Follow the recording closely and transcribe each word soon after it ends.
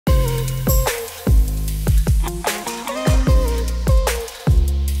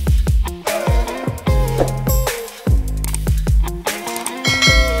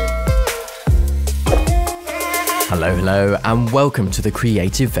Hello and welcome to the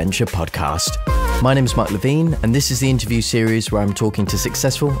Creative Venture Podcast. My name is Mark Levine and this is the interview series where I'm talking to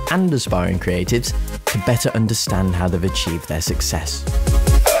successful and aspiring creatives to better understand how they've achieved their success.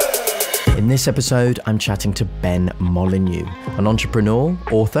 In this episode, I'm chatting to Ben Molyneux, an entrepreneur,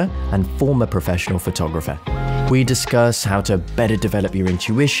 author, and former professional photographer. We discuss how to better develop your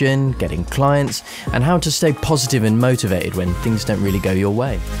intuition, getting clients, and how to stay positive and motivated when things don't really go your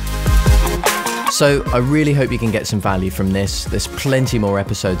way. So I really hope you can get some value from this. There's plenty more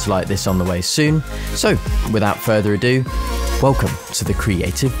episodes like this on the way soon. So without further ado, welcome to the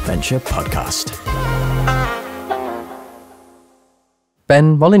Creative Venture Podcast.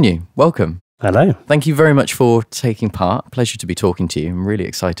 Ben Molyneux, welcome. Hello. Thank you very much for taking part. Pleasure to be talking to you. I'm really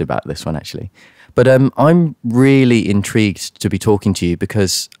excited about this one, actually. But I'm really intrigued to be talking to you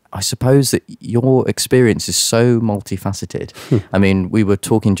because I suppose that your experience is so multifaceted. I mean, we were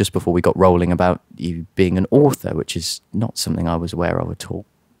talking just before we got rolling about you being an author, which is not something I was aware of at all.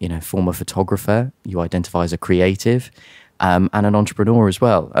 You know, former photographer, you identify as a creative, and an entrepreneur as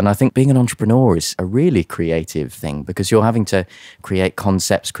well. And I think being an entrepreneur is a really creative thing because you're having to create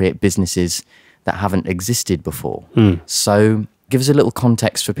concepts, create businesses that haven't existed before. So give us a little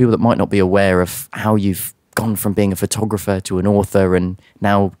context for people that might not be aware of how you've gone from being a photographer to an author and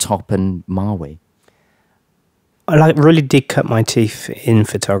now top and Mahwe. I really did cut my teeth in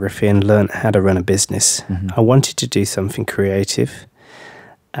photography and learn how to run a business. I wanted to do something creative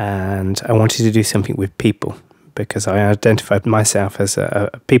and I wanted to do something with people because I identified myself as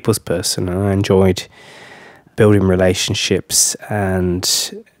a people's person and I enjoyed building relationships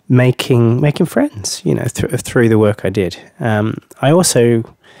and making friends, you know, through the work I did. I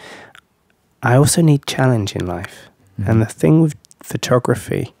also need challenge in life. And the thing with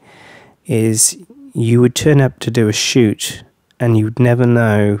photography is you would turn up to do a shoot and you would never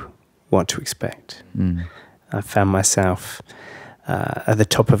know what to expect. I found myself at the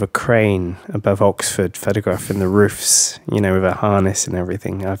top of a crane above Oxford photographing the roofs, you know, with a harness and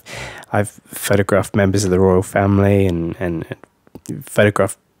everything. I've photographed members of the royal family and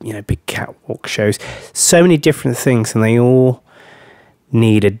photographed, you know, big catwalk shows. So many different things and they all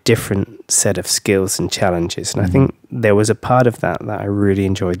need a different set of skills and challenges. And I think there was a part of that I really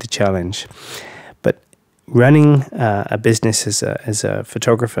enjoyed the challenge. But running a business as a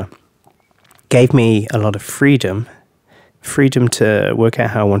photographer gave me a lot of freedom to work out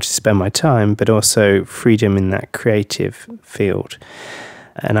how I wanted to spend my time, but also freedom in that creative field.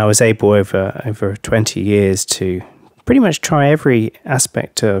 And I was able over 20 years to pretty much try every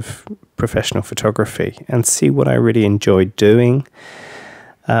aspect of professional photography and see what I really enjoyed doing.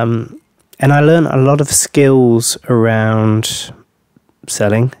 And I learned a lot of skills around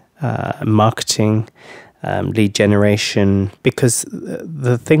selling, marketing, lead generation, because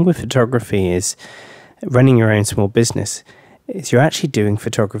the thing with photography is running your own small business is you're actually doing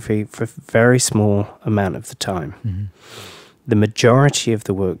photography for a very small amount of the time. The majority of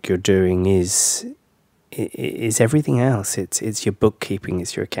the work you're doing is everything else. It's your bookkeeping,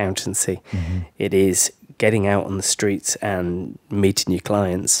 it's your accountancy, it is getting out on the streets and meeting your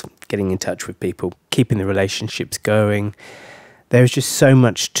clients, getting in touch with people, keeping the relationships going. There's just so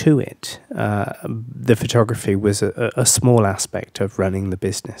much to it. The photography was a small aspect of running the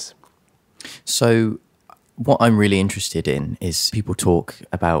business. So what I'm really interested in is people talk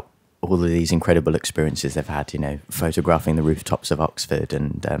about all of these incredible experiences they've had, you know, photographing the rooftops of Oxford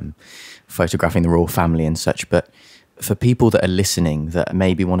and photographing the royal family and such. But for people that are listening that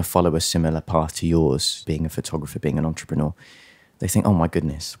maybe want to follow a similar path to yours, being a photographer, being an entrepreneur, they think, oh my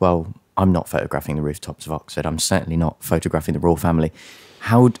goodness, well, I'm not photographing the rooftops of Oxford. I'm certainly not photographing the royal family.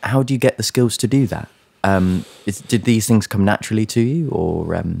 How do you get the skills to do that? Did these things come naturally to you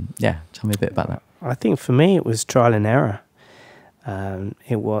or, tell me a bit about that. I think for me it was trial and error.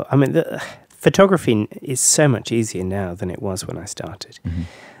 Photography is so much easier now than it was when I started.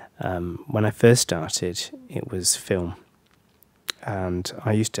 When I first started, it was film. And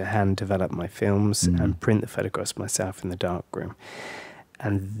I used to hand develop my films and print the photographs myself in the darkroom.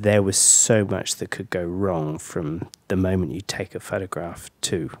 And there was so much that could go wrong from the moment you take a photograph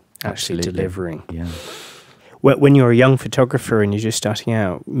to actually delivering. Yeah. When you're a young photographer and you're just starting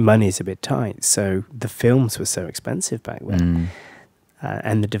out, money's a bit tight. So the films were so expensive back then.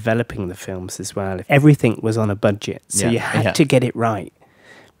 And the developing the films as well. Everything was on a budget. So you had to get it right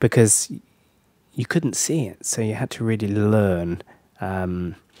because you couldn't see it. So you had to really learn.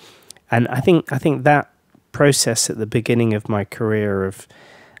 And I think that process at the beginning of my career of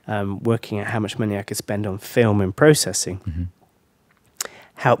working out how much money I could spend on film and processing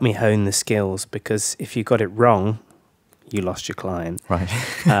helped me hone the skills, because if you got it wrong, you lost your client. Right.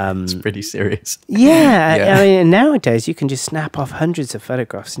 It's pretty serious. Yeah. I mean, nowadays you can just snap off hundreds of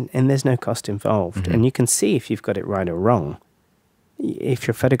photographs and there's no cost involved. And you can see if you've got it right or wrong. If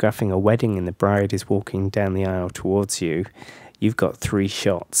you're photographing a wedding and the bride is walking down the aisle towards you, you've got 3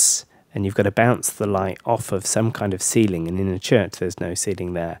 shots and you've got to bounce the light off of some kind of ceiling. And in a church, there's no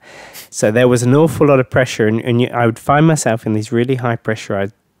ceiling there. So there was an awful lot of pressure. And I would find myself in these really high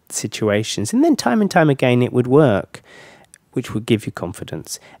pressurized situations. And then time and time again, it would work, which would give you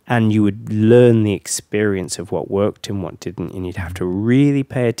confidence. And you would learn the experience of what worked and what didn't. And you'd have to really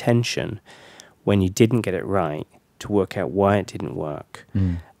pay attention when you didn't get it right to work out why it didn't work.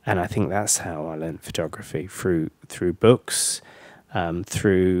 And I think that's how I learned photography, through books,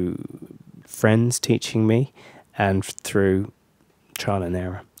 through friends teaching me, and through trial and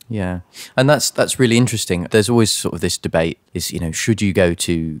error. Yeah. And that's really interesting. There's always sort of this debate is, should you go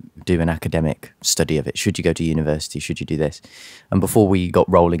to do an academic study of it? Should you go to university? Should you do this? And before we got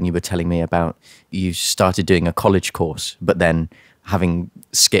rolling, you were telling me about you started doing a college course, but then having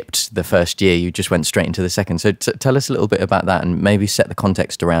skipped the first year, you just went straight into the second. So tell us a little bit about that and maybe set the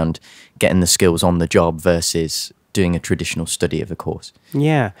context around getting the skills on the job versus doing a traditional study of a course.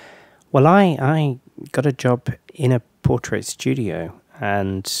 Yeah. Well, I got a job in a portrait studio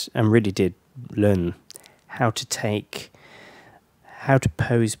and really did learn how to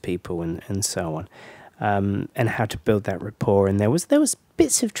pose people and so on, and how to build that rapport. And there was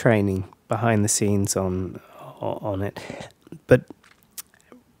bits of training behind the scenes on it. But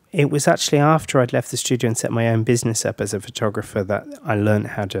it was actually after I'd left the studio and set my own business up as a photographer that I learned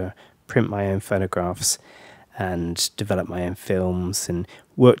how to print my own photographs and develop my own films and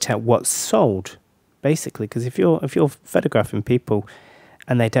worked out what sold, basically. Because if you're photographing people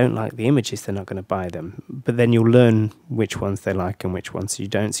and they don't like the images, they're not going to buy them. But then you'll learn which ones they like and which ones you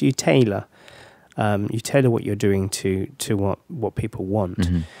don't. So you tailor what you're doing to what people want.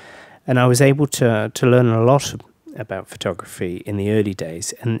 And I was able to learn a lot about photography in the early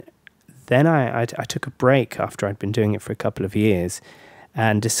days. And then I took a break after I'd been doing it for a couple of years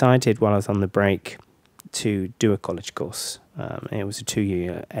and decided while I was on the break to do a college course. It was a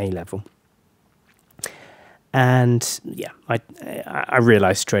 2-year A-level. And yeah, I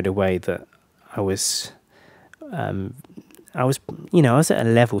realized straight away that I was at a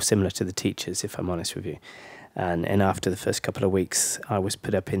level similar to the teachers, if I'm honest with you. And after the first couple of weeks, I was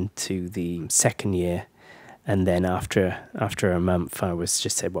put up into the second year. And then after a month, I was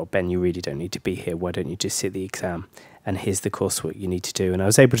just said, well, Ben, you really don't need to be here. Why don't you just sit the exam? And here's the coursework you need to do. And I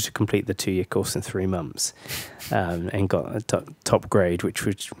was able to complete the 2-year course in 3 months, and got a top grade, which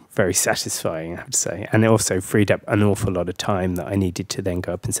was very satisfying, I have to say. And it also freed up an awful lot of time that I needed to then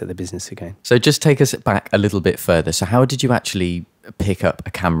go up and set the business again. So just take us back a little bit further. So how did you actually pick up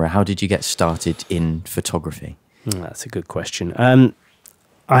a camera? How did you get started in photography? That's a good question.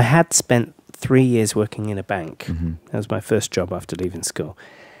 I had spent 3 years working in a bank. That was my first job after leaving school.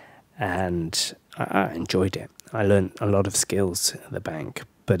 And I enjoyed it. I learned a lot of skills at the bank,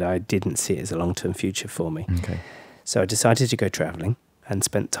 but I didn't see it as a long-term future for me. Okay. So I decided to go travelling and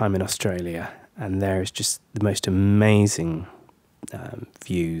spent time in Australia. And there is just the most amazing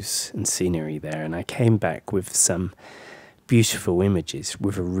views and scenery there. And I came back with some beautiful images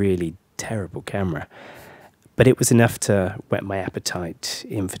with a really terrible camera. But it was enough to whet my appetite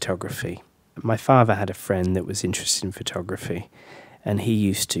in photography. My father had a friend that was interested in photography, and he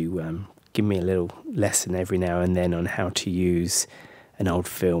used to give me a little lesson every now and then on how to use an old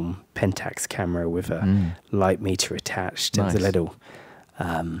film Pentax camera with a light meter attached. Nice. There was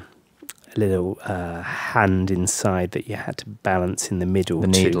a little hand inside that you had to balance in the middle. The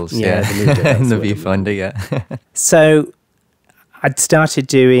needles, yeah. The needle, in the viewfinder, yeah. So I'd started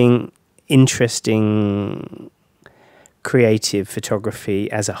doing interesting creative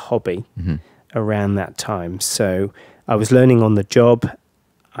photography as a hobby around that time. So I was learning on the job,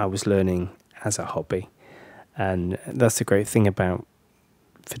 I was learning as a hobby. And that's the great thing about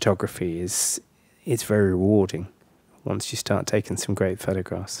photography is it's very rewarding once you start taking some great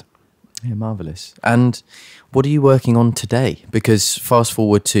photographs. Yeah, marvellous. And what are you working on today? Because fast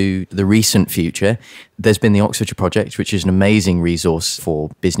forward to the recent future, there's been the Oxfordshire project, which is an amazing resource for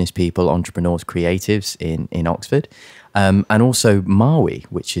business people, entrepreneurs, creatives in Oxford. And also Mahwe,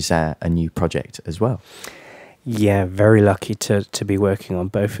 which is a new project as well. Yeah, very lucky to be working on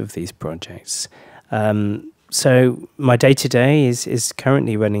both of these projects. So my day-to-day is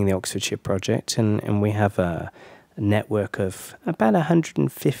currently running the Oxfordshire project, and we have a network of about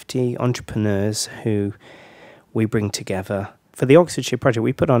 150 entrepreneurs who we bring together. For the Oxfordshire project,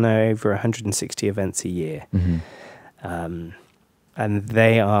 we put on over 160 events a year. And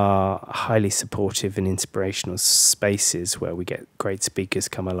they are highly supportive and inspirational spaces where we get great speakers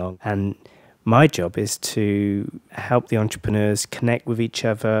come along. And my job is to help the entrepreneurs connect with each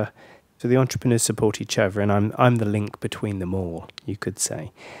other. So the entrepreneurs support each other, and I'm the link between them all, you could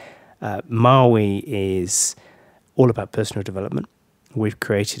say. Mahwe is all about personal development. We've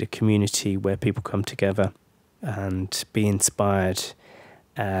created a community where people come together and be inspired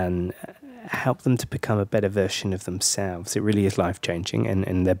and help them to become a better version of themselves. It really is life-changing,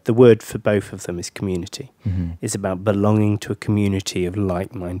 and the word for both of them is community. It's about belonging to a community of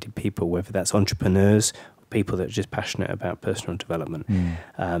like-minded people, whether that's entrepreneurs or people that are just passionate about personal development.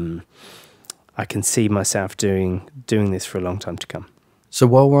 I can see myself doing this for a long time to come. So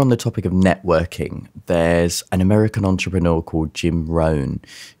while we're on the topic of networking, there's an American entrepreneur called Jim Rohn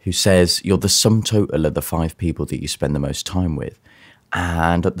who says you're the sum total of the 5 people that you spend the most time with.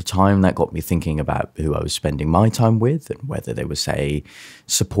 And at the time, that got me thinking about who I was spending my time with and whether they were, say,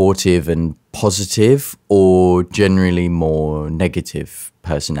 supportive and positive or generally more negative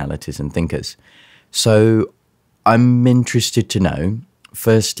personalities and thinkers. So I'm interested to know,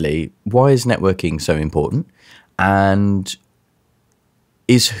 firstly, why is networking so important? And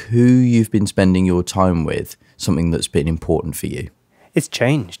is who you've been spending your time with something that's been important for you? It's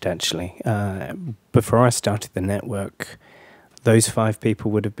changed, actually. Before I started the network, those 5 people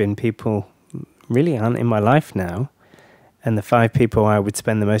would have been people really aren't in my life now. And the 5 people I would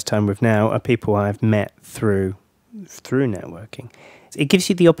spend the most time with now are people I've met through networking. It gives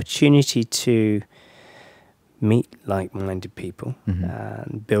you the opportunity to meet like-minded people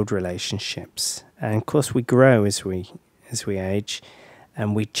and build relationships. And of course, we grow as we age,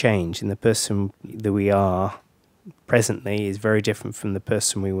 and we change. And the person that we are presently is very different from the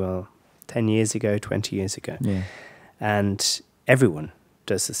person we were 10 years ago, 20 years ago. Yeah. And everyone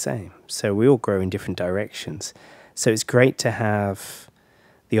does the same. So we all grow in different directions. So it's great to have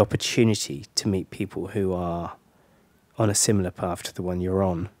the opportunity to meet people who are on a similar path to the one you're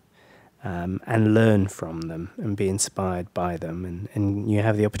on, and learn from them and be inspired by them. And you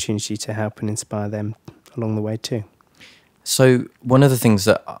have the opportunity to help and inspire them along the way too. So one of the things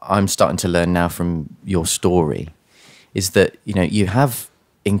that I'm starting to learn now from your story is that, you know, you have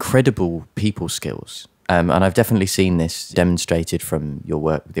incredible people skills. And I've definitely seen this demonstrated from your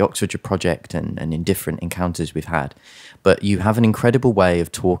work with the Oxfordshire project and in different encounters we've had. But you have an incredible way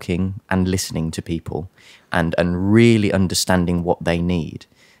of talking and listening to people and really understanding what they need.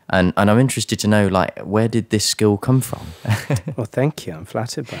 And I'm interested to know, like, where did this skill come from? Well, thank you. I'm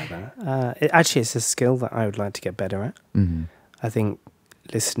flattered by that. It's a skill that I would like to get better at. I think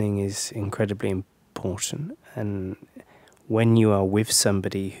listening is incredibly important. And when you are with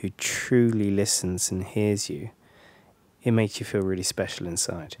somebody who truly listens and hears you, it makes you feel really special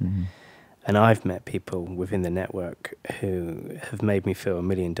inside. And I've met people within the network who have made me feel $1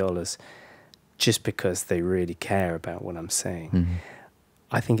 million just because they really care about what I'm saying.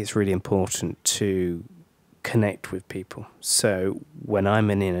 I think it's really important to connect with people. So when I'm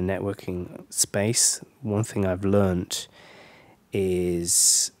in a networking space, one thing I've learned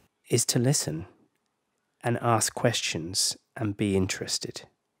is to listen and ask questions and be interested.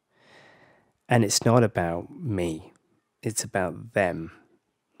 And it's not about me, it's about them.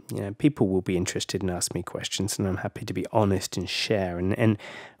 You know, people will be interested and ask me questions, and I'm happy to be honest and share. And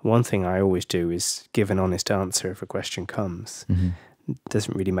one thing I always do is give an honest answer if a question comes. It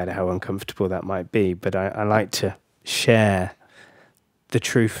doesn't really matter how uncomfortable that might be, but I like to share the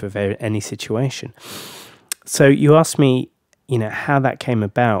truth of any situation. So you asked me, you know, how that came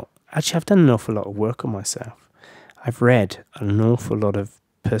about. Actually, I've done an awful lot of work on myself. I've read an awful lot of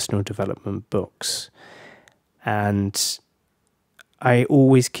personal development books, and I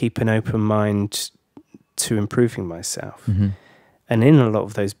always keep an open mind to improving myself. And in a lot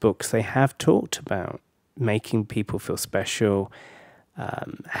of those books, they have talked about making people feel special,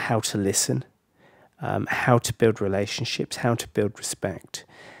 how to listen, how to build relationships, how to build respect.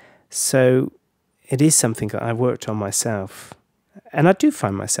 So it is something that I've worked on myself. And I do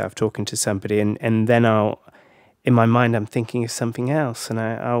find myself talking to somebody, and then in my mind, I'm thinking of something else, and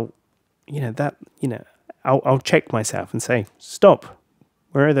I'll check myself and say, stop.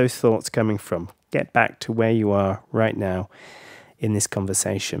 Where are those thoughts coming from? Get back to where you are right now in this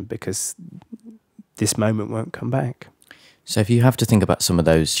conversation, because this moment won't come back. So if you have to think about some of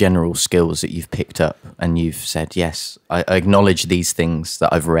those general skills that you've picked up and you've said, yes, I acknowledge these things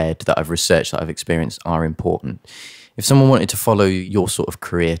that I've read, that I've researched, that I've experienced are important. If someone wanted to follow your sort of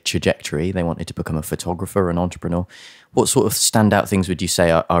career trajectory, they wanted to become a photographer, an entrepreneur, what sort of standout things would you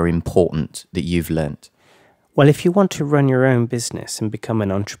say are important that you've learnt? Well, if you want to run your own business and become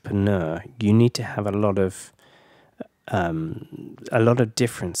an entrepreneur, you need to have a lot of a lot of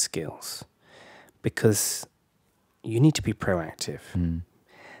different skills, because you need to be proactive.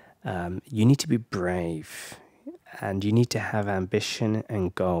 You need to be brave, and you need to have ambition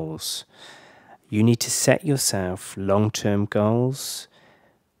and goals. You need to set yourself long-term goals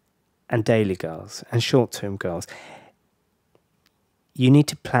and daily goals and short-term goals. You need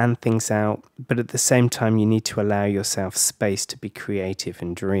to plan things out, but at the same time, you need to allow yourself space to be creative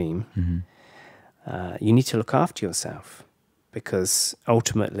and dream. You need to look after yourself, because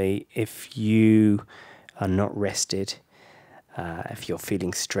ultimately, if you are not rested, if you're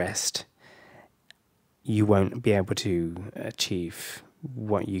feeling stressed, you won't be able to achieve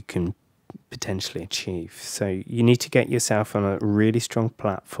what you can potentially achieve. So you need to get yourself on a really strong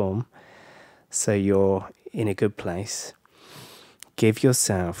platform so you're in a good place. Give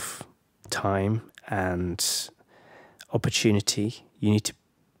yourself time and opportunity. You need to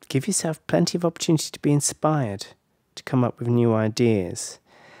give yourself plenty of opportunity to be inspired, to come up with new ideas.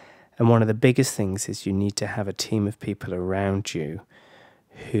 And one of the biggest things is you need to have a team of people around you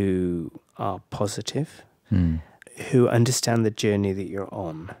who are positive, who understand the journey that you're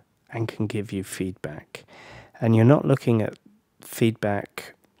on and can give you feedback. And you're not looking at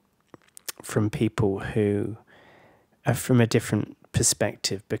feedback from people who are from a different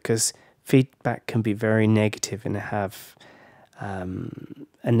perspective, because feedback can be very negative and have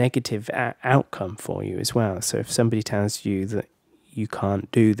a negative outcome for you as well. So if somebody tells you that you can't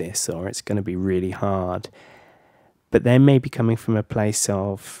do this, or it's going to be really hard, but they may be coming from a place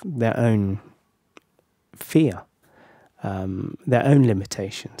of their own fear, their own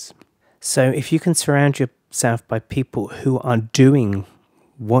limitations. So if you can surround yourself by people who are doing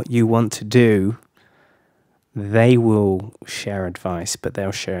what you want to do, they will share advice, but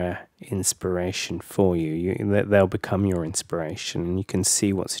they'll share inspiration for you. They'll become your inspiration, and you can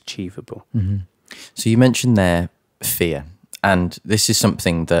see what's achievable. So you mentioned there fear, and this is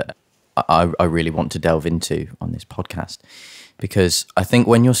something that I really want to delve into on this podcast, because I think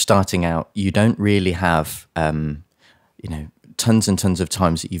when you're starting out, you don't really have, tons and tons of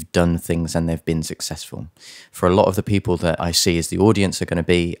times that you've done things and they've been successful. For a lot of the people that I see as the audience are going to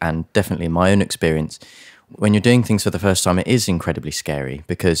be, and definitely in my own experience, when you're doing things for the first time, it is incredibly scary,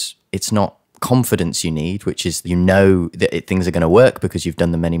 because it's not confidence you need, which is, that things are going to work because you've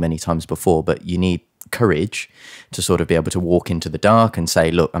done them many, many times before, but you need courage to sort of be able to walk into the dark and say,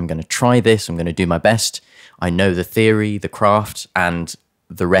 look, I'm going to try this, I'm going to do my best. I know the theory, the craft, and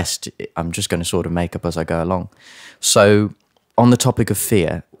the rest, I'm just going to sort of make up as I go along. So on the topic of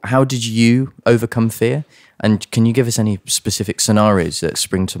fear, how did you overcome fear? And can you give us any specific scenarios that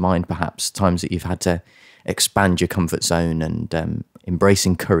spring to mind, perhaps times that you've had to expand your comfort zone and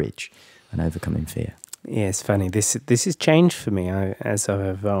embracing courage and overcoming fear? Yeah, it's funny. This has changed for me as I've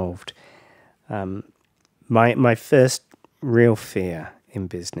evolved. My first real fear in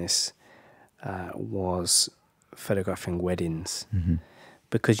business was photographing weddings,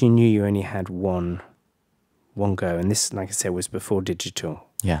 because you knew you only had one go, and this, like I said, was before digital.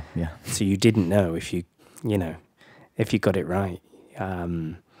 Yeah. So you didn't know if you got it right.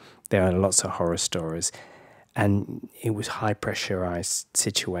 There are lots of horror stories, and it was high pressurized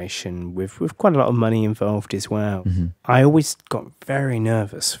situation with quite a lot of money involved as well. I always got very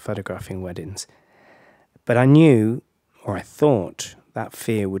nervous photographing weddings, but I knew, or I thought, that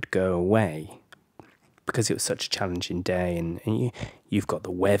fear would go away because it was such a challenging day, and you've got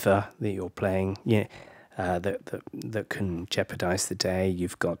the weather that you're playing, that can jeopardize the day.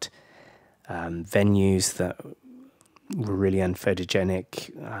 You've got venues that were really unphotogenic.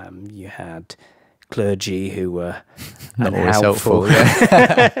 You had clergy who were not always helpful.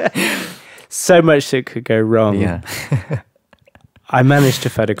 So much that could go wrong. Yeah. I managed to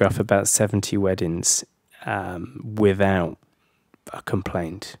photograph about 70 weddings without a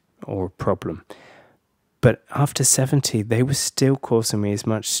complaint or a problem. But after 70, they were still causing me as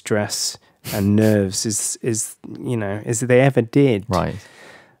much stress and nerves as they ever did. Right.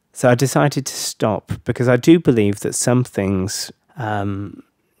 So I decided to stop, because I do believe that some things,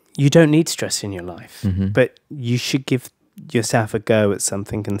 you don't need stress in your life, but you should give yourself a go at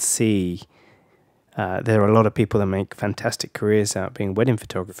something and see. There are a lot of people that make fantastic careers out being wedding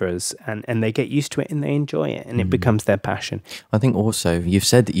photographers, and they get used to it and they enjoy it, and it becomes their passion. I think also you've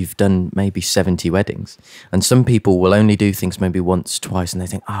said that you've done maybe 70 weddings, and some people will only do things maybe once, twice, and they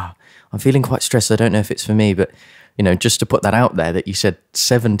think, I'm feeling quite stressed, I don't know if it's for me. But just to put that out there, that you said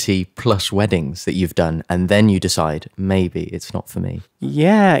 70 plus weddings that you've done, and then you decide maybe it's not for me.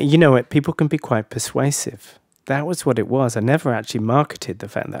 Yeah, you know what, people can be quite persuasive. That was what it was. I never actually marketed the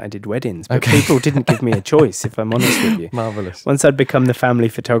fact that I did weddings, but people didn't give me a choice, if I'm honest with you. Marvellous. Once I'd become the family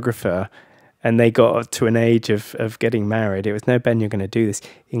photographer, and they got to an age of getting married, it was, no, Ben, you're going to do this,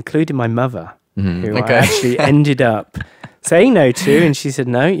 including my mother, who I actually ended up saying no to, and she said,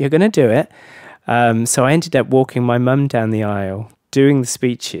 no, you're going to do it. So I ended up walking my mum down the aisle, doing the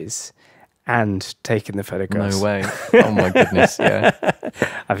speeches and taking the photographs. No way. Oh my goodness, yeah.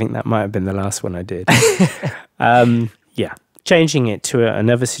 I think that might have been the last one I did. Yeah. Changing it to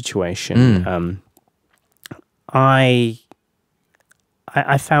another situation. I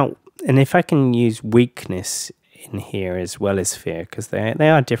felt, and if I can use weakness in here as well as fear, because they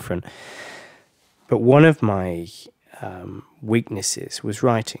are different, but one of my weaknesses was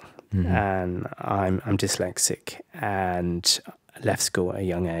writing. And I'm dyslexic, and I left school at a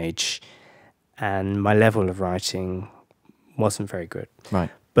young age, and my level of writing wasn't very good. Right.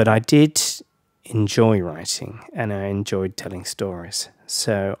 But I did enjoy writing, and I enjoyed telling stories.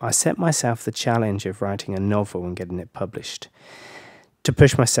 So I set myself the challenge of writing a novel and getting it published, to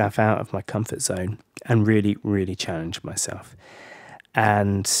push myself out of my comfort zone and really, really challenge myself.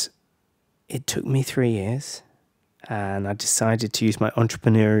 And it took me 3 years. And I decided to use my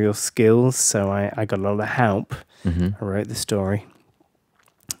entrepreneurial skills, so I got a lot of help. I wrote the story,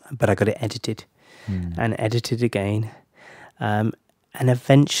 but I got it edited and edited again, and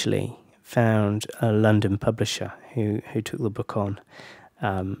eventually found a London publisher who took the book on.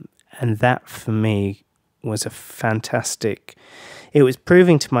 And that, for me, was a fantastic... It was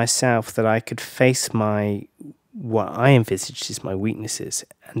proving to myself that I could face what I envisaged as my weaknesses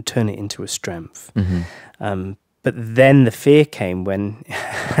and turn it into a strength. But then the fear came when I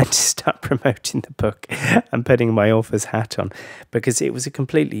had to start promoting the book and putting my author's hat on, because it was a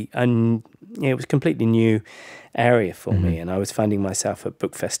completely new area for me, and I was finding myself at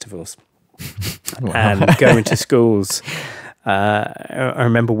book festivals and going to schools. I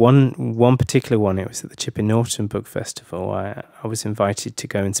remember one particular one. It was at the Chipping Norton Book Festival. I was invited to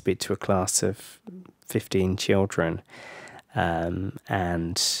go and speak to a class of 15 children.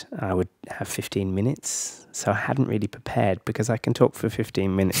 And I would have 15 minutes. So I hadn't really prepared, because I can talk for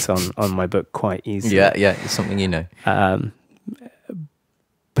 15 minutes on my book quite easily. Yeah, it's something you know.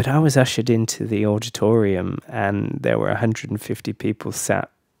 But I was ushered into the auditorium, and there were 150 people sat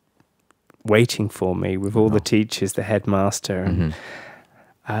waiting for me with all the teachers, the headmaster, and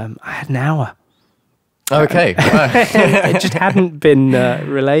I had an hour. Okay. It just hadn't been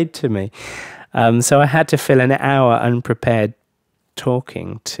relayed to me. So I had to fill an hour unprepared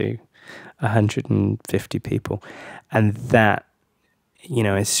talking to 150 people. And that,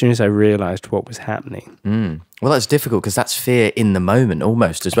 as soon as I realised what was happening. Well, that's difficult, because that's fear in the moment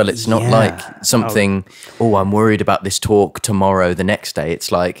almost as well. It's not like something, I'm worried about this talk tomorrow, the next day.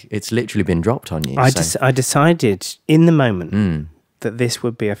 It's like it's literally been dropped on you. I decided in the moment that this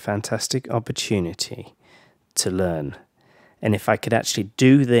would be a fantastic opportunity to learn. And if I could actually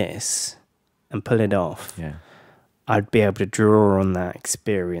do this and pull it off, I'd be able to draw on that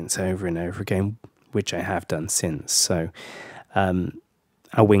experience over and over again, which I have done since. So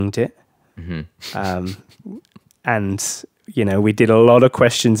I winged it. And, we did a lot of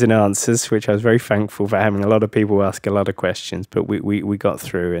questions and answers, which I was very thankful for, having a lot of people ask a lot of questions, but we got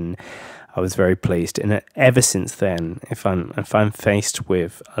through, and I was very pleased. And ever since then, if I'm faced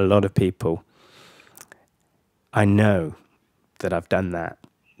with a lot of people, I know that I've done that.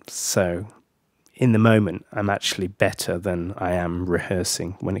 So in the moment, I'm actually better than I am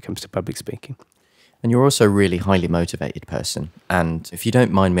rehearsing when it comes to public speaking. And you're also a really highly motivated person. And if you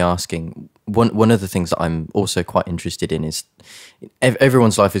don't mind me asking, one of the things that I'm also quite interested in is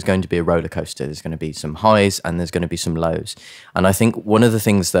everyone's life is going to be a roller coaster. There's going to be some highs and there's going to be some lows. And I think one of the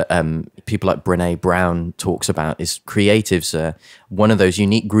things that people like Brené Brown talks about is creatives are one of those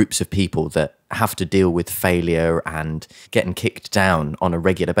unique groups of people that have to deal with failure and getting kicked down on a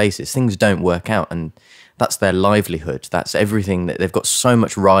regular basis. Things don't work out, and that's their livelihood. That's everything that they've got so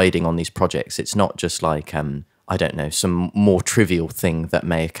much riding on these projects. It's not just like, I don't know, some more trivial thing that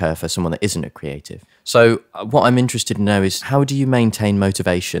may occur for someone that isn't a creative. So what I'm interested to know is, how do you maintain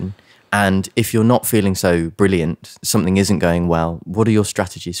motivation? And if you're not feeling so brilliant, something isn't going well, what are your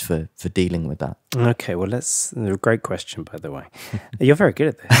strategies for dealing with that? Okay, well, that's a great question, by the way. You're very good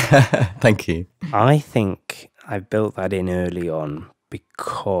at this. Thank you. I think I built that in early on,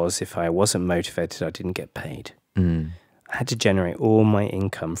 because if I wasn't motivated, I didn't get paid. I had to generate all my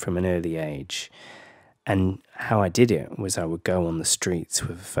income from an early age. And how I did it was I would go on the streets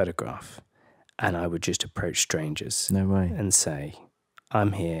with a photograph, and I would just approach strangers. No way. And say,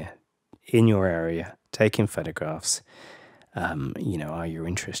 I'm here in your area taking photographs. Are you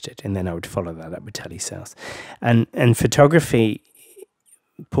interested? And then I would follow that up with telesales. And photography,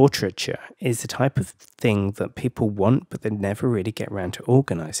 portraiture is the type of thing that people want, but they never really get around to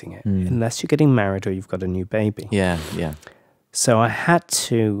organising it, unless you're getting married or you've got a new baby. Yeah, yeah. So I had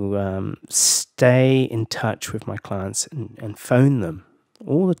to stay in touch with my clients and phone them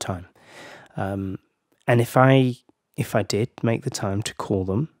all the time. And if I did make the time to call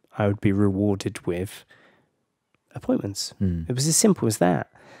them, I would be rewarded with appointments. It was as simple as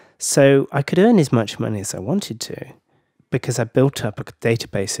that. So I could earn as much money as I wanted to, because I built up a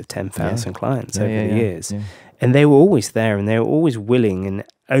database of 10,000 clients over the years. Yeah. And they were always there, and they were always willing and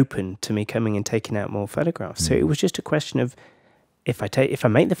open to me coming and taking out more photographs. So it was just a question of, if I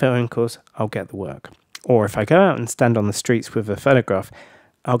make the phone calls, I'll get the work. Or if I go out and stand on the streets with a photograph,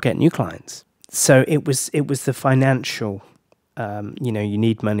 I'll get new clients. So it was the financial, you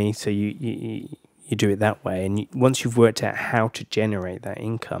need money, so you do it that way. And once you've worked out how to generate that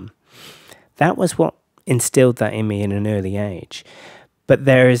income, that was what instilled that in me in an early age. But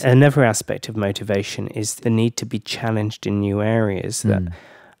there is another aspect of motivation, is the need to be challenged in new areas that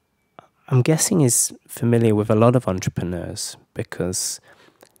I'm guessing is familiar with a lot of entrepreneurs, because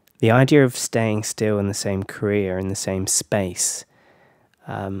the idea of staying still in the same career, in the same space,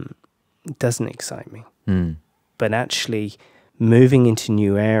 doesn't excite me. But actually moving into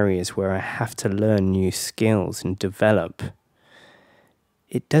new areas where I have to learn new skills and develop,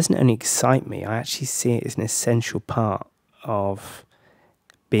 it doesn't only excite me, I actually see it as an essential part of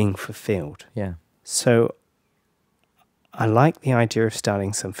being fulfilled. Yeah. So I like the idea of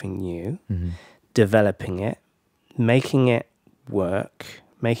starting something new, developing it, making it work,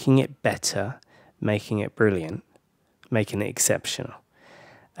 making it better, making it brilliant, making it exceptional.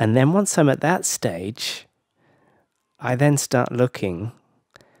 And then once I'm at that stage, I then start looking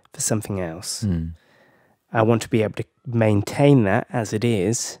for something else. I want to be able to maintain that as it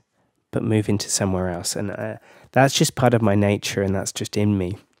is, but move into somewhere else. And that's just part of my nature, and that's just in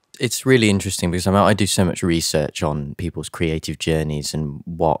me. It's really interesting because I do so much research on people's creative journeys and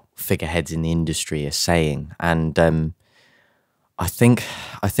what figureheads in the industry are saying. And I think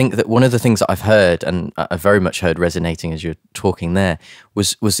that one of the things that I've heard, and I very much heard resonating as you're talking there,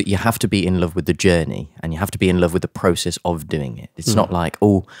 was that you have to be in love with the journey, and you have to be in love with the process of doing it. It's not like,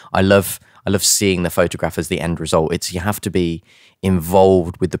 oh, I love seeing the photograph as the end result. It's, you have to be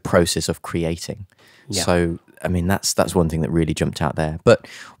involved with the process of creating. Yeah. So, I mean, that's one thing that really jumped out there. But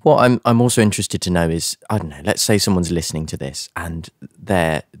what I'm also interested to know is, I don't know, let's say someone's listening to this and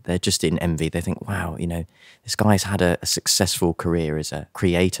they're just in envy. They think, wow, this guy's had a successful career as a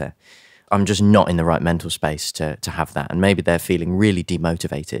creator. I'm just not in the right mental space to have that. And maybe they're feeling really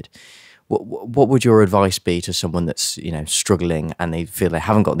demotivated. What would your advice be to someone that's, struggling, and they feel they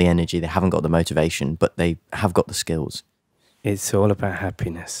haven't got the energy, they haven't got the motivation, but they have got the skills? It's all about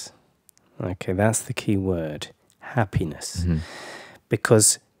happiness. Okay, that's the key word, happiness.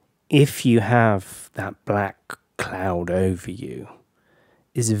 Because if you have that black cloud over you,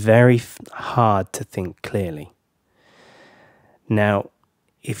 it's very hard to think clearly. Now,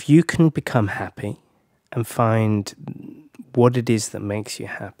 if you can become happy and find what it is that makes you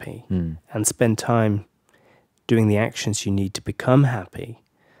happy and spend time doing the actions you need to become happy,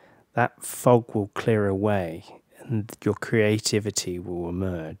 that fog will clear away and your creativity will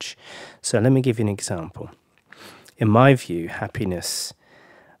emerge. So let me give you an example. In my view, happiness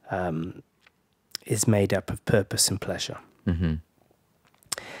is made up of purpose and pleasure. And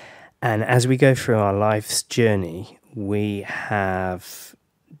as we go through our life's journey, we have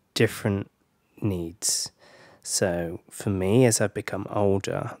different needs. So for me, as I've become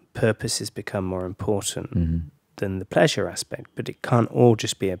older, purpose has become more important than the pleasure aspect, but it can't all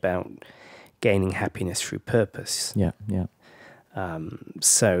just be about gaining happiness through purpose. Yeah.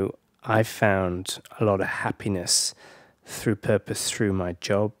 So I found a lot of happiness through purpose, through my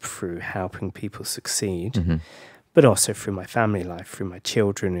job, through helping people succeed, but also through my family life, through my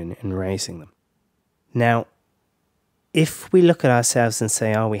children and raising them. Now, if we look at ourselves and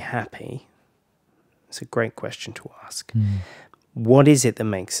say, are we happy? It's a great question to ask. What is it that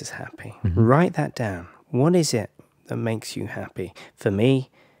makes us happy? Write that down. What is it that makes you happy? For me,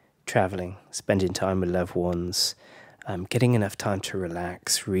 traveling, spending time with loved ones, getting enough time to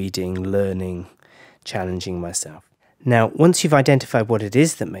relax, reading, learning, challenging myself. Now, once you've identified what it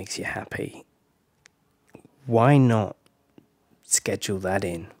is that makes you happy, why not schedule that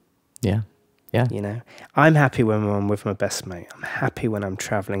in? Yeah. I'm happy when I'm with my best mate. I'm happy when I'm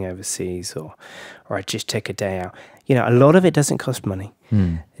traveling overseas, or I just take a day out. A lot of it doesn't cost money,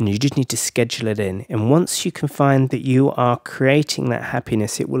 and you just need to schedule it in. And once you can find that you are creating that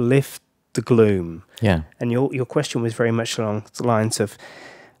happiness, it will lift the gloom. Yeah. And your question was very much along the lines of,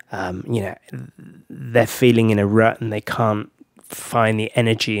 they're feeling in a rut and they can't find the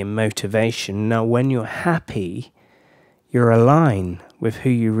energy and motivation. Now, when you're happy, you're aligned with who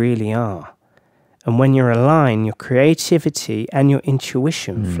you really are. And when you're aligned, your creativity and your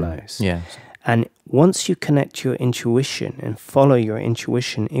intuition flows. Yeah. And once you connect your intuition and follow your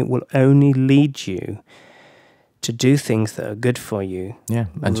intuition, it will only lead you to do things that are good for you. Yeah,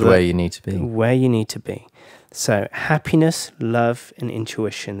 and to where you need to be. Where you need to be. So happiness, love, and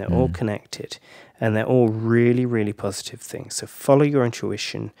intuition, they're all connected. And they're all really, really positive things. So follow your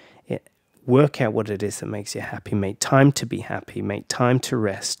intuition. Work out what it is that makes you happy. Make time to be happy. Make time to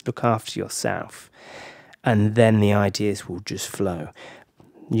rest. Look after yourself. And then the ideas will just flow.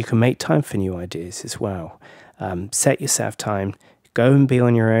 You can make time for new ideas as well. Set yourself time. Go and be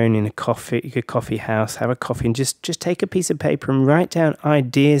on your own in a coffee house. Have a coffee and just take a piece of paper and write down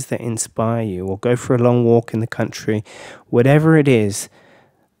ideas that inspire you. Or go for a long walk in the country. Whatever it is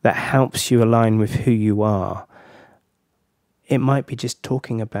that helps you align with who you are. It might be just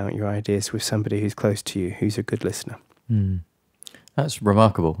talking about your ideas with somebody who's close to you, who's a good listener. That's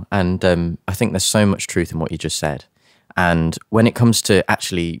remarkable. And I think there's so much truth in what you just said. And when it comes to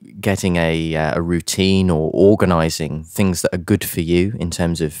actually getting a routine or organising things that are good for you in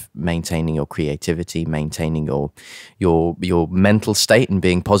terms of maintaining your creativity, maintaining your mental state and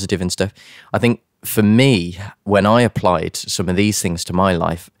being positive and stuff, I think for me, when I applied some of these things to my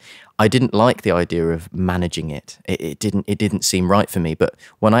life, I didn't like the idea of managing it. It didn't seem right for me. But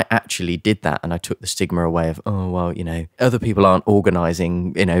when I actually did that and I took the stigma away of, oh, well, you know, other people aren't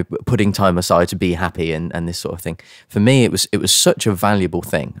organising, you know, putting time aside to be happy and this sort of thing. For me, it was such a valuable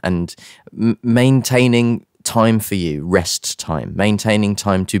thing. And maintaining time for you, rest time, maintaining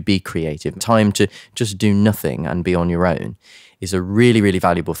time to be creative, time to just do nothing and be on your own is a really, really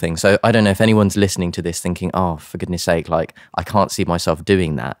valuable thing. So I don't know if anyone's listening to this thinking, oh, for goodness sake, like I can't see myself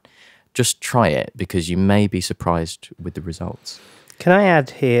doing that. Just try it because you may be surprised with the results. Can I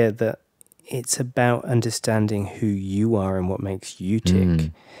add here that it's about understanding who you are and what makes you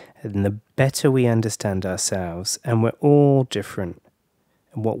tick. And the better we understand ourselves, and we're all different,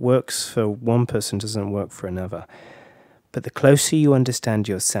 and what works for one person doesn't work for another. But the closer you understand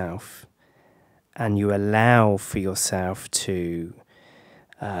yourself and you allow for yourself to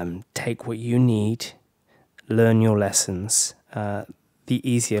take what you need, learn your lessons, the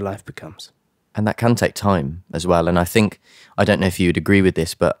easier life becomes. And that can take time as well. And I think, I don't know if you would agree with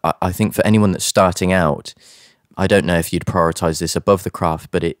this, but I think for anyone that's starting out, I don't know if you'd prioritize this above the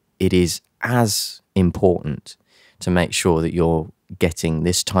craft, but it is as important to make sure that you're getting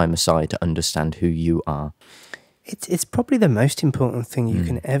this time aside to understand who you are. It's probably the most important thing you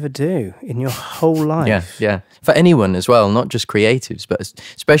can ever do in your whole life. Yeah. For anyone as well, not just creatives, but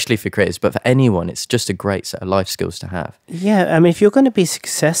especially for creatives, but for anyone, it's just a great set of life skills to have. Yeah, I mean, if you're going to be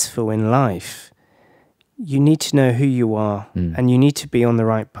successful in life, you need to know who you are and you need to be on the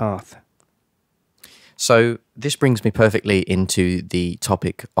right path. So this brings me perfectly into the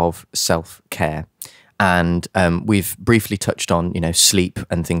topic of self-care. And we've briefly touched on, you know, sleep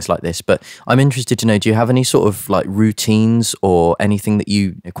and things like this. But I'm interested to know, do you have any sort of like routines or anything that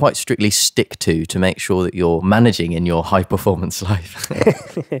you quite strictly stick to make sure that you're managing in your high performance life?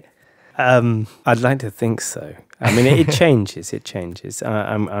 I'd like to think so. I mean, it changes. It changes.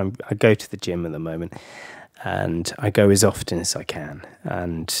 I go to the gym at the moment, and I go as often as I can.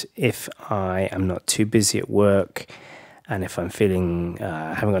 And if I am not too busy at work, and if I'm feeling,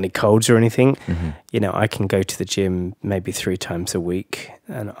 haven't got any colds or anything, you know, I can go to the gym maybe 3 times a week,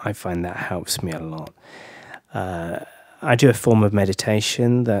 and I find that helps me a lot. I do a form of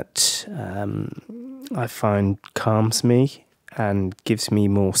meditation that I find calms me and gives me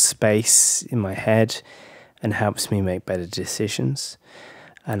more space in my head and helps me make better decisions.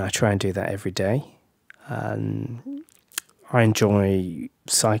 And I try and do that every day. I enjoy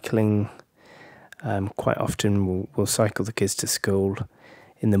cycling. Quite often we'll cycle the kids to school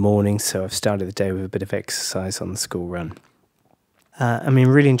in the morning, so I've started the day with a bit of exercise on the school run. I mean,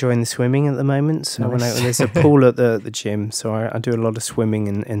 really enjoying the swimming at the moment. So Nice. there's a pool at the gym, so I do a lot of swimming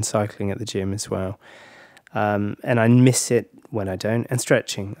and cycling at the gym as well. And I miss it when I don't. And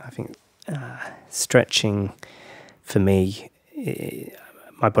stretching, I think stretching for me,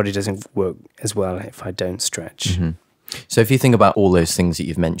 my body doesn't work as well if I don't stretch. So if you think about all those things that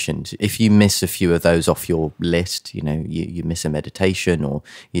you've mentioned, if you miss a few of those off your list, you know, you miss a meditation or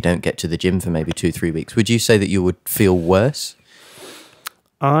you don't get to the gym for maybe 2-3 weeks, would you say that you would feel worse?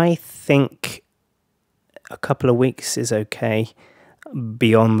 I think a couple of weeks is okay.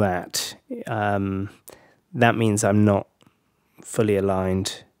 Beyond that, that means I'm not fully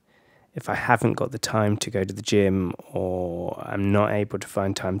aligned if I haven't got the time to go to the gym, or I'm not able to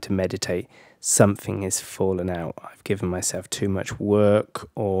find time to meditate, something has fallen out. I've given myself too much work,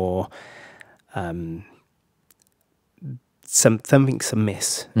 or something's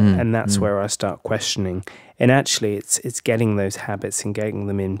amiss, and that's where I start questioning. And actually, it's getting those habits and getting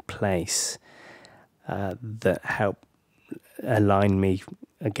them in place that help align me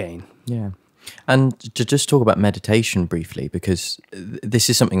again. Yeah. And to just talk about meditation briefly, because this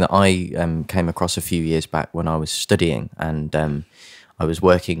is something that I came across a few years back when I was studying, and I was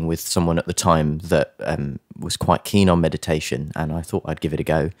working with someone at the time that was quite keen on meditation, and I thought I'd give it a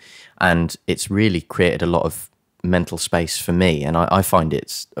go. And it's really created a lot of mental space for me, and I find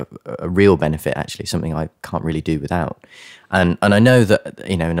it's a real benefit, actually, something I can't really do without. And I know that,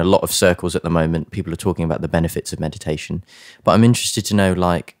 you know, in a lot of circles at the moment, people are talking about the benefits of meditation, but I'm interested to know,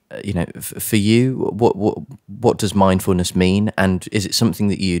 like, you know, for you, what does mindfulness mean, and is it something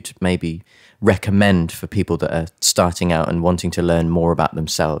that you'd maybe recommend for people that are starting out and wanting to learn more about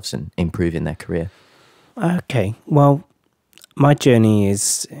themselves and improve in their career? Okay, well, my journey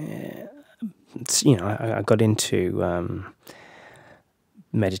is, you know, I got into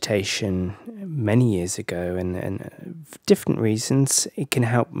meditation many years ago, and for different reasons. It can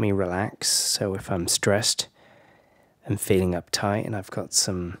help me relax. So if I'm stressed and feeling uptight and I've got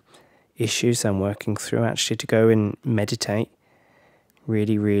some issues I'm working through, actually to go and meditate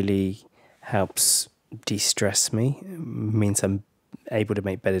really, really helps de-stress me. It means I'm able to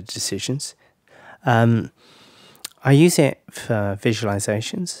make better decisions. I use it for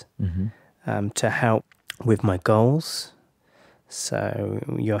visualizations, to help with my goals. So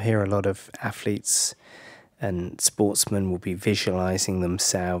you'll hear a lot of athletes and sportsmen will be visualizing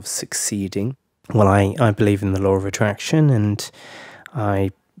themselves succeeding. Well, I believe in the law of attraction, and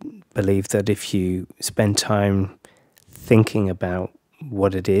I believe that if you spend time thinking about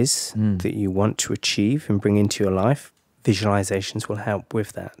what it is that you want to achieve and bring into your life, visualizations will help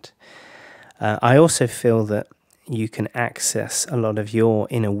with that. I also feel that you can access a lot of your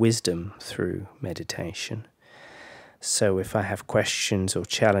inner wisdom through meditation. So if I have questions or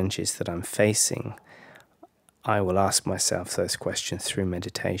challenges that I'm facing, I will ask myself those questions through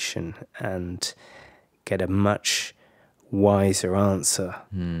meditation and get a much wiser answer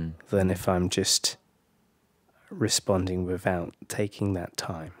than if I'm just responding without taking that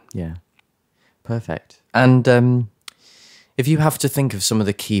time. Yeah, perfect. And if you have to think of some of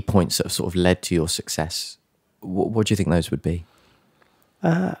the key points that have sort of led to your success, what do you think those would be?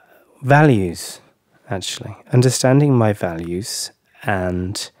 Values, actually. Understanding my values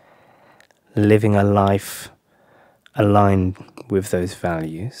and living a life aligned with those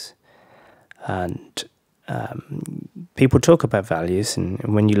values. And people talk about values, and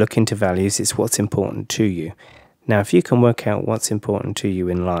when you look into values, it's what's important to you. Now, if you can work out what's important to you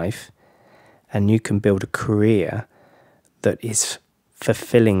in life, and you can build a career that is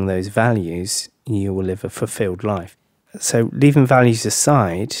fulfilling those values, you will live a fulfilled life. So leaving values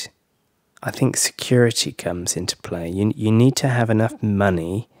aside, I think security comes into play. You need to have enough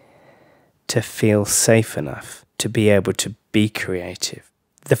money to feel safe enough to be able to be creative.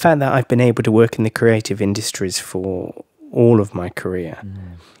 The fact that I've been able to work in the creative industries for all of my career,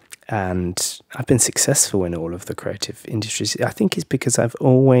 and I've been successful in all of the creative industries, I think is because I've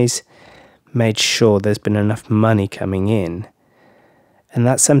always made sure there's been enough money coming in. And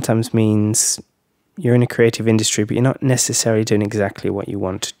that sometimes means you're in a creative industry, but you're not necessarily doing exactly what you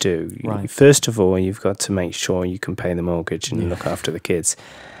want to do. Right. First of all, you've got to make sure you can pay the mortgage and look after the kids.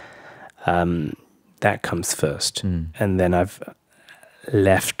 That comes first. And then I've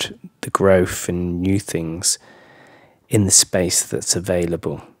left the growth and new things in the space that's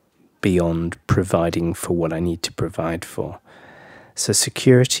available beyond providing for what I need to provide for. So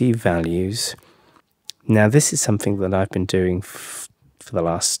security, values. Now, this is something that I've been doing for the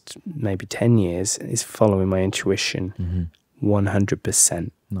last maybe 10 years, is following my intuition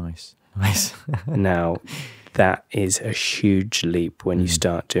 100%. Nice. Now, that is a huge leap when you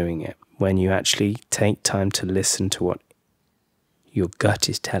start doing it. When you actually take time to listen to what your gut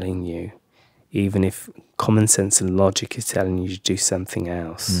is telling you, even if common sense and logic is telling you to do something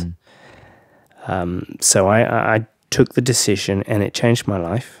else. So I took the decision, and it changed my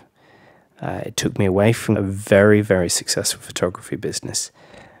life. It took me away from a very, very successful photography business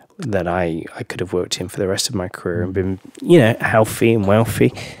that I could have worked in for the rest of my career and been, healthy and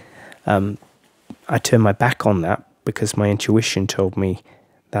wealthy. I turned my back on that because my intuition told me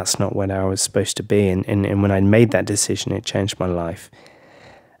that's not what I was supposed to be. And when I made that decision, it changed my life.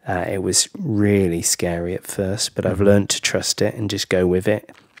 It was really scary at first, but I've learned to trust it and just go with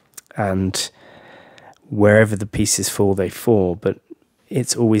it. And wherever the pieces fall, they fall. But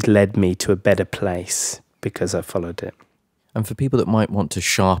it's always led me to a better place because I followed it. And for people that might want to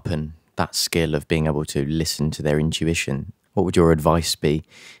sharpen that skill of being able to listen to their intuition, what would your advice be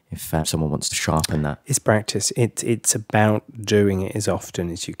if someone wants to sharpen that? It's practice. It's about doing it as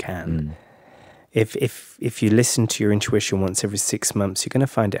often as you can. If you listen to your intuition once every 6 months, you're going to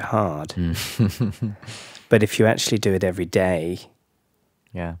find it hard. But if you actually do it every day...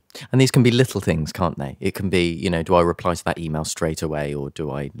 Yeah. And these can be little things, can't they? It can be, you know, do I reply to that email straight away, or do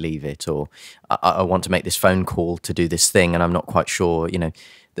I leave it? Or I want to make this phone call to do this thing and I'm not quite sure, you know.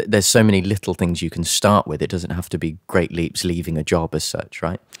 There's so many little things you can start with. It doesn't have to be great leaps leaving a job as such,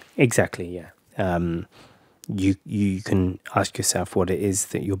 right? Exactly, yeah. You can ask yourself what it is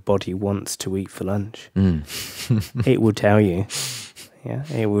that your body wants to eat for lunch. It will tell you. Yeah,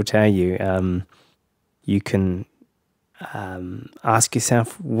 it will tell you. You can ask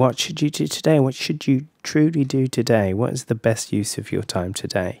yourself, what should you do today? What should you truly do today? What is the best use of your time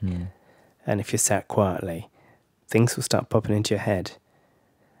today? And if you're sat quietly, things will start popping into your head.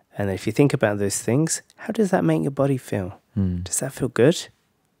 And if you think about those things, how does that make your body feel? Does that feel good?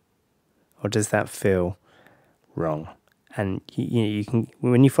 Or does that feel wrong? And you can,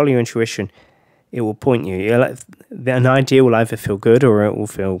 when you follow your intuition, it will point you. An idea will either feel good or it will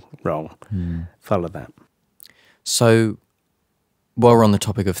feel wrong. Follow that. So, while we're on the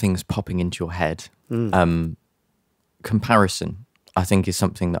topic of things popping into your head, comparison, I think, is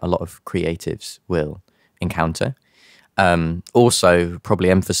something that a lot of creatives will encounter. Also, probably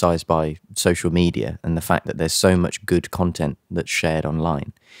emphasized by social media and the fact that there's so much good content that's shared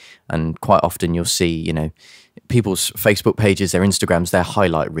online. And quite often you'll see, you know, people's Facebook pages, their Instagrams, their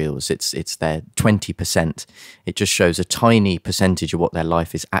highlight reels, it's their 20%. It just shows a tiny percentage of what their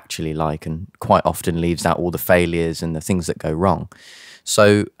life is actually like, and quite often leaves out all the failures and the things that go wrong.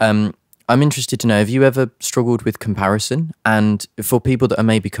 So I'm interested to know, have you ever struggled with comparison? And for people that are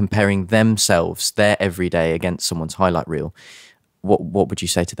maybe comparing themselves, their everyday, against someone's highlight reel, what would you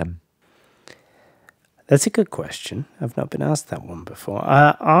say to them? That's a good question. I've not been asked that one before.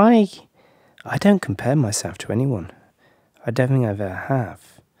 I don't compare myself to anyone. I don't think I ever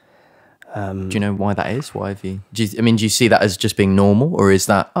have. Do you know why that is? Why have you? Do you see that as just being normal, or is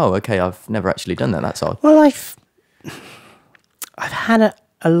that, oh, okay, I've never actually done that? That's odd. Well, I've had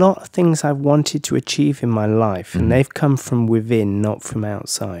a lot of things I've wanted to achieve in my life, and they've come from within, not from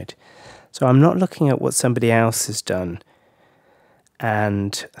outside. So I'm not looking at what somebody else has done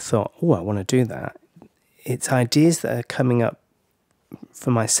and thought, oh, I want to do that. It's ideas that are coming up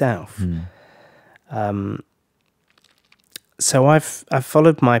for myself. So I've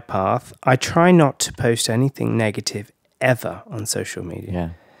followed my path. I try not to post anything negative ever on social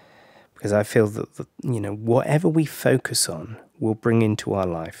media, because I feel that whatever we focus on will bring into our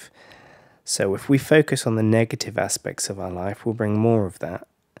life. So if we focus on the negative aspects of our life, we'll bring more of that.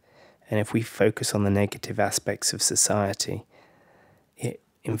 And if we focus on the negative aspects of society, it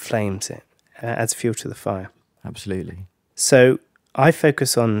inflames it. Adds fuel to the fire. Absolutely. So I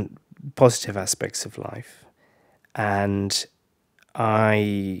focus on positive aspects of life, and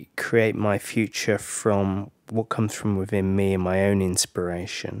I create my future from what comes from within me and my own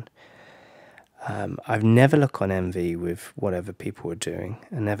inspiration. I've never looked on envy with whatever people are doing.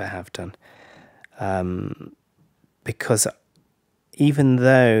 I never have done. Because even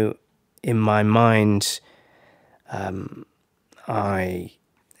though in my mind I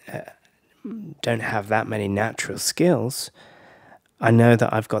don't have that many natural skills, I know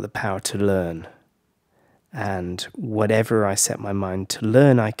that I've got the power to learn. And whatever I set my mind to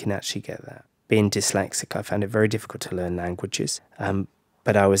learn, I can actually get that. Being dyslexic, I found it very difficult to learn languages.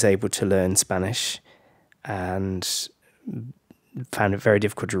 But I was able to learn Spanish, and found it very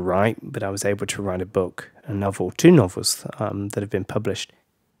difficult to write, but I was able to write a book, a novel, 2 novels that have been published.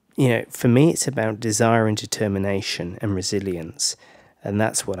 For me, it's about desire and determination and resilience. And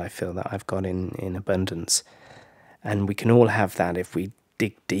that's what I feel that I've got in abundance. And we can all have that if we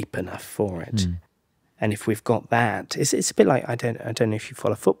dig deep enough for it. And if we've got that, it's a bit like, I don't know if you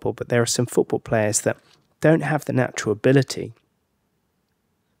follow football, but there are some football players that don't have the natural ability,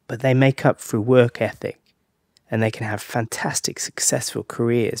 but they make up through work ethic, and they can have fantastic, successful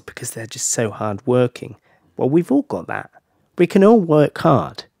careers because they're just so hard-working. Well, we've all got that. We can all work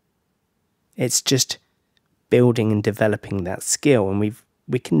hard. It's just building and developing that skill, and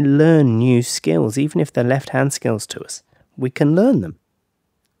we can learn new skills, even if they're left-hand skills to us. We can learn them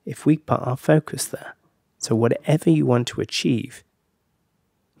if we put our focus there. So whatever you want to achieve,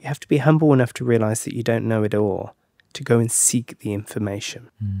 you have to be humble enough to realize that you don't know it all, to go and seek the information.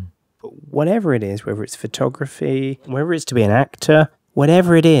 But whatever it is, whether it's photography, whether it's to be an actor,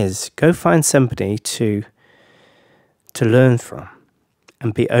 whatever it is, go find somebody to learn from.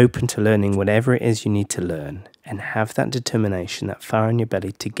 and be open to learning whatever it is you need to learn, and have that determination, that fire in your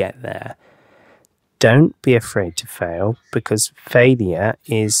belly to get there. Don't be afraid to fail, because failure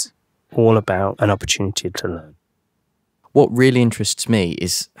is all about an opportunity to learn. What really interests me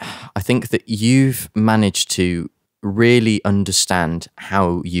is, I think that you've managed to really understand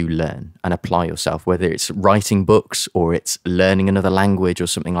how you learn and apply yourself, whether it's writing books or it's learning another language or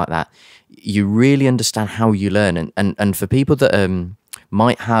something like that. You really understand how you learn. And for people that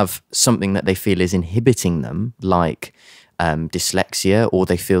might have something that they feel is inhibiting them, like dyslexia, or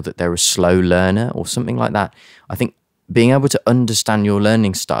they feel that they're a slow learner or something like that, I think being able to understand your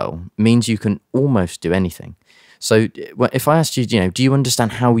learning style means you can almost do anything. So if I asked you, do you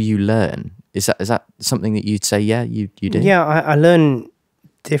understand how you learn? Is that something that you'd say, yeah, you do? Yeah, I learn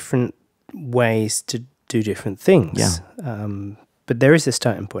different ways to do different things. Yeah. But there is a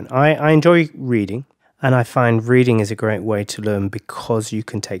starting point. I enjoy reading, and I find reading is a great way to learn because you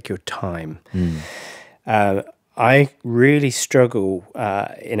can take your time. I really struggle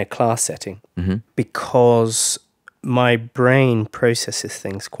in a class setting because my brain processes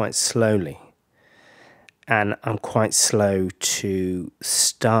things quite slowly. And I'm quite slow to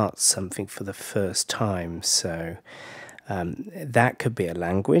start something for the first time. So that could be a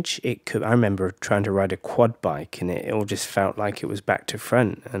language. I remember trying to ride a quad bike, and it all just felt like it was back to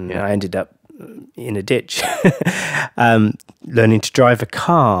front. And I ended up in a ditch. Learning to drive a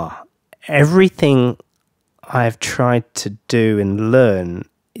car. Everything I've tried to do and learn,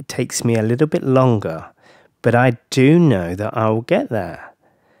 it takes me a little bit longer. But I do know that I will get there.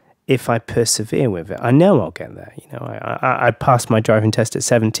 If I persevere with it, I know I'll get there. I passed my driving test at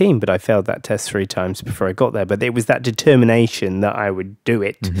 17, but I failed that test 3 times before I got there. But it was that determination that I would do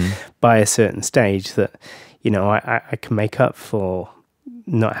it by a certain stage that, I can make up for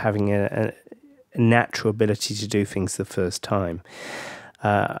not having a natural ability to do things the first time.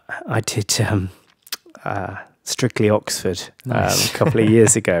 I did Strictly Oxford a couple of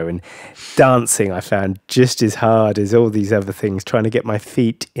years ago, and dancing I found just as hard as all these other things, trying to get my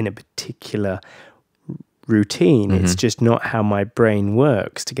feet in a particular routine. It's just not how my brain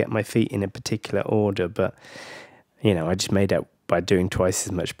works to get my feet in a particular order, but I just made out by doing twice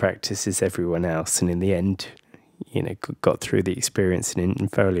as much practice as everyone else, and in the end got through the experience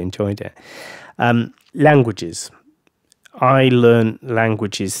and thoroughly enjoyed it. Languages. I learned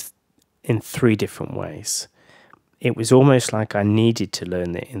languages in 3 different ways. It was almost like I needed to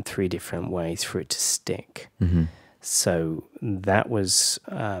learn it in 3 different ways for it to stick. So that was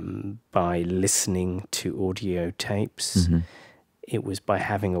by listening to audio tapes. It was by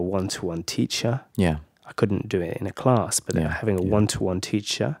having a one-to-one teacher. Yeah. I couldn't do it in a class, but having a one-to-one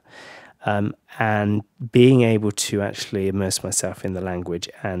teacher and being able to actually immerse myself in the language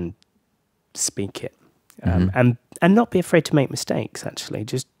and speak it. And not be afraid to make mistakes, actually.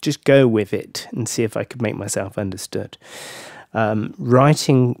 Just go with it and see if I could make myself understood.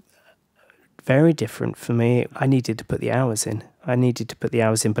 Writing, very different for me. I needed to put the hours in.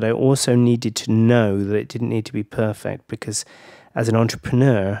 But I also needed to know that it didn't need to be perfect, because as an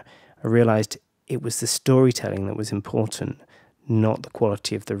entrepreneur, I realized it was the storytelling that was important, not the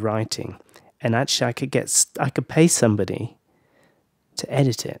quality of the writing. And actually, I could pay somebody to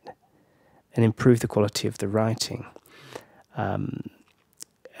edit it and improve the quality of the writing. And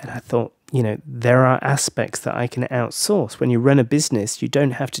I thought, there are aspects that I can outsource. When you run a business, you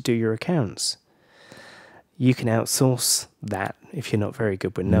don't have to do your accounts. You can outsource that if you're not very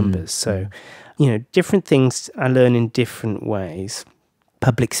good with numbers. So, different things I learn in different ways.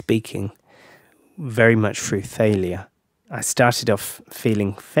 Public speaking, very much through failure. I started off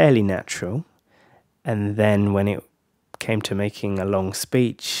feeling fairly natural, and then when it came to making a long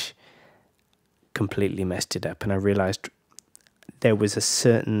speech, completely messed it up, and I realized there was a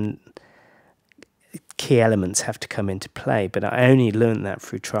certain key elements have to come into play, but I only learned that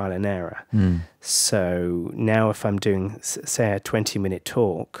through trial and error. So now if I'm doing, say, a 20-minute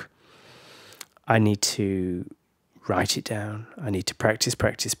talk, I need to write it down. I need to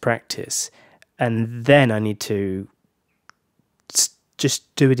practice, and then I need to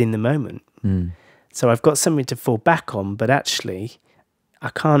just do it in the moment. So I've got something to fall back on, but actually I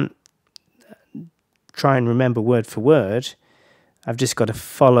can't try and remember word for word. I've just got to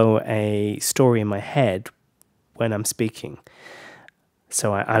follow a story in my head when I'm speaking.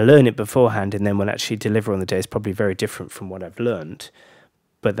 So I learn it beforehand, and then when I actually deliver on the day, it's probably very different from what I've learned.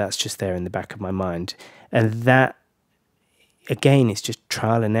 But that's just there in the back of my mind. And that, again, is just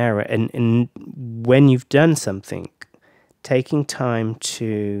trial and error. And when you've done something, taking time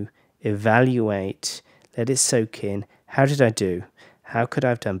to evaluate, let it soak in. How did I do? How could I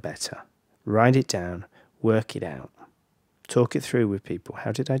have done better? Write it down, work it out. talk it through with people.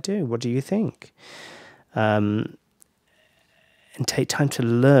 How did I do? What do you think? And take time to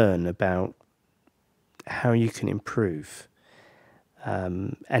learn about how you can improve.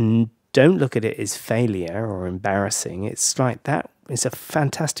 And don't look at it as failure or embarrassing. It's like that. It's a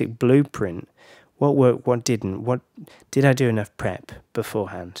fantastic blueprint. What worked, what didn't? What did I do enough prep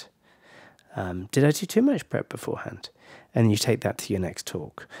beforehand? Did I do too much prep beforehand? And you take that to your next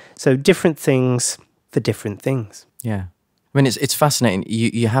talk. So different things for different things. Yeah. I mean, it's fascinating.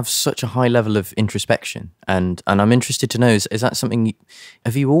 You have such a high level of introspection, and I'm interested to know, is that something,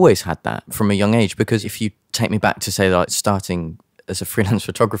 have you always had that from a young age? Because if you take me back to, say, like starting as a freelance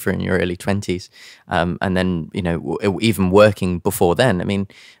photographer in your early 20s, and then, you know, even working before then, I mean,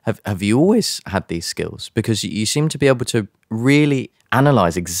 have you always had these skills? Because you seem to be able to really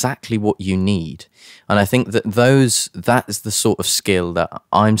analyze exactly what you need. And I think that that is the sort of skill that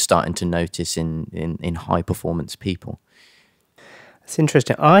I'm starting to notice in high performance people. It's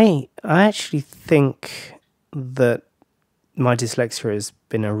interesting. I actually think that my dyslexia has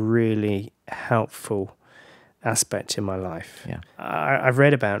been a really helpful aspect in my life. Yeah. I've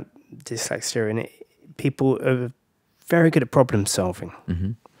read about dyslexia, and people are very good at problem solving.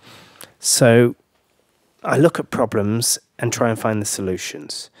 Mm-hmm. So I look at problems and try and find the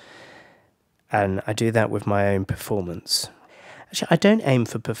solutions. And I do that with my own performance. Actually, I don't aim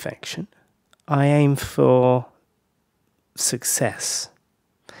for perfection. I aim for success.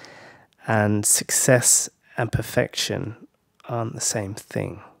 And success and perfection aren't the same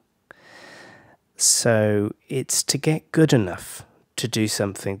thing. So it's to get good enough to do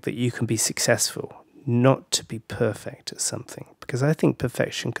something that you can be successful, not to be perfect at something. Because I think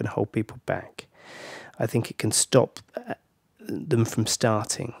perfection can hold people back. I think it can stop them from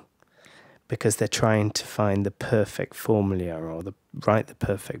starting because they're trying to find the perfect formula, or write the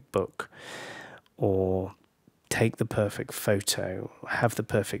perfect book, or take the perfect photo, have the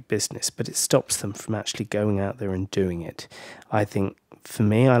perfect business, but it stops them from actually going out there and doing it. I think, for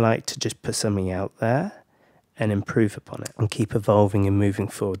me, I like to just put something out there and improve upon it and keep evolving and moving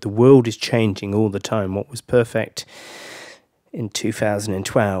forward. The world is changing all the time. What was perfect in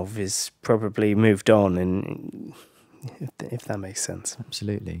 2012 is probably moved on, and if that makes sense.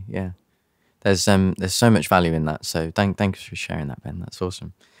 Absolutely, yeah. There's so much value in that. So thanks for sharing that, Ben. That's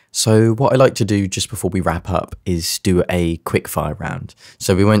awesome. So what I like to do just before we wrap up is do a quick fire round.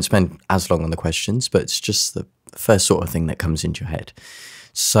 So we won't spend as long on the questions, but it's just the first sort of thing that comes into your head.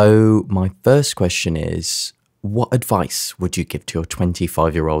 So my first question is, what advice would you give to your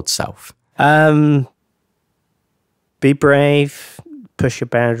 25-year-old self? Be brave, push your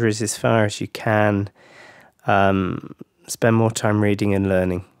boundaries as far as you can, spend more time reading and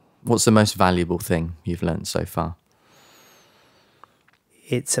learning. What's the most valuable thing you've learned so far?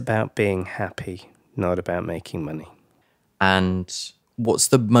 It's about being happy, not about making money. And what's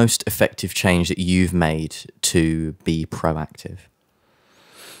the most effective change that you've made to be proactive?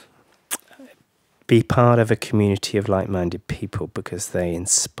 Be part of a community of like-minded people, because they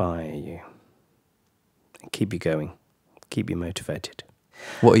inspire you and keep you going, keep you motivated.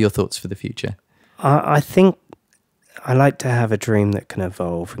 What are your thoughts for the future? I think I like to have a dream that can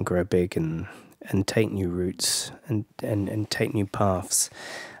evolve and grow big and take new routes and take new paths.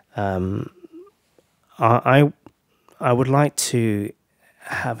 I would like to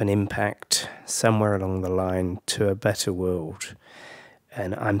have an impact somewhere along the line to a better world,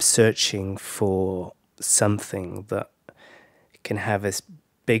 and I'm searching for something that can have as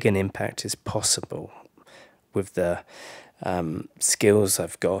big an impact as possible with the skills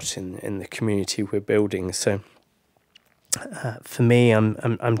I've got in the community we're building. So for me,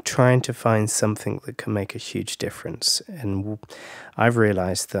 I'm trying to find something that can make a huge difference, and I've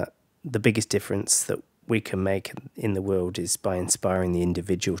realised that the biggest difference that we can make in the world is by inspiring the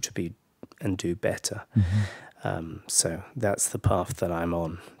individual to be and do better. Mm-hmm. So that's the path that I'm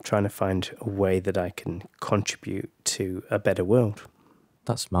on, trying to find a way that I can contribute to a better world.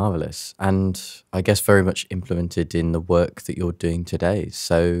 That's marvellous, and I guess very much implemented in the work that you're doing today.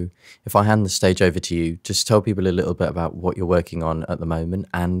 So if I hand the stage over to you, just tell people a little bit about what you're working on at the moment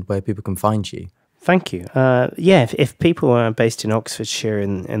and where people can find you. Thank you. If people are based in Oxfordshire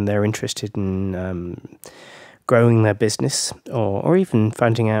and they're interested in growing their business, or even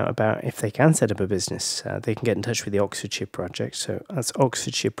finding out about if they can set up a business, they can get in touch with the Oxfordshire Project. So that's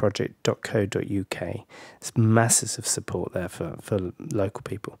oxfordshireproject.co.uk. There's masses of support there for local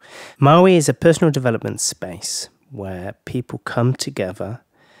people. Mahwe is a personal development space where people come together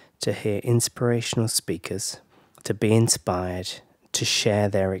to hear inspirational speakers, to be inspired, to share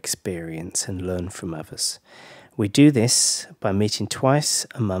their experience and learn from others. We do this by meeting twice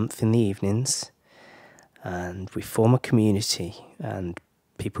a month in the evenings, and we form a community, and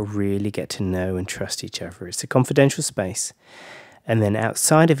people really get to know and trust each other. It's a confidential space. And then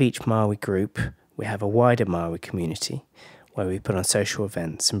outside of each Mahwe group, we have a wider Mahwe community where we put on social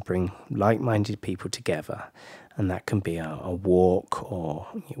events and bring like-minded people together. And that can be a walk, or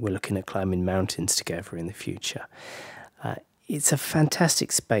we're looking at climbing mountains together in the future. It's a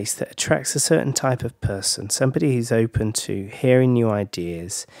fantastic space that attracts a certain type of person, somebody who's open to hearing new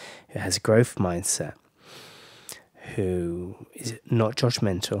ideas, who has a growth mindset, who is not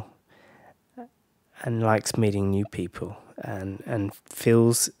judgmental and likes meeting new people and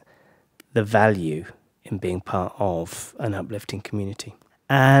feels the value in being part of an uplifting community.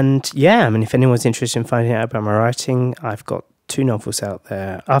 And yeah, I mean, if anyone's interested in finding out about my writing, I've got 2 novels out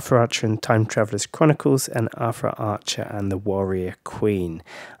there, Arthur Archer and Time Traveller's Chronicles, and Arthur Archer and the Warrior Queen.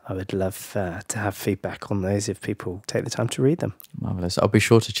 I would love to have feedback on those if people take the time to read them. Marvellous. I'll be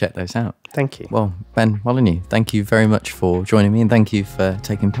sure to check those out. Thank you. Well, Ben Molyneux, thank you very much for joining me, and thank you for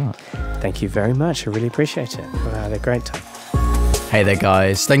taking part. Thank you very much. I really appreciate it. I had a great time. Hey there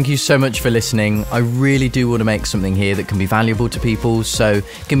guys, thank you so much for listening. I really do want to make something here that can be valuable to people, so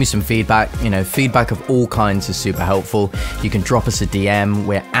give me some feedback. Feedback of all kinds is super helpful. You can drop us a DM.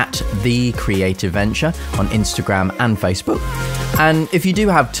 We're at The Creative Venture on Instagram and Facebook. And if you do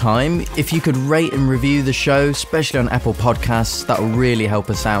have time, if you could rate and review the show, especially on Apple Podcasts, that will really help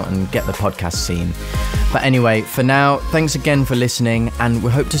us out and get the podcast seen. But anyway, for now, thanks again for listening, and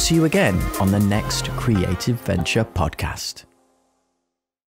we hope to see you again on the next Creative Venture podcast.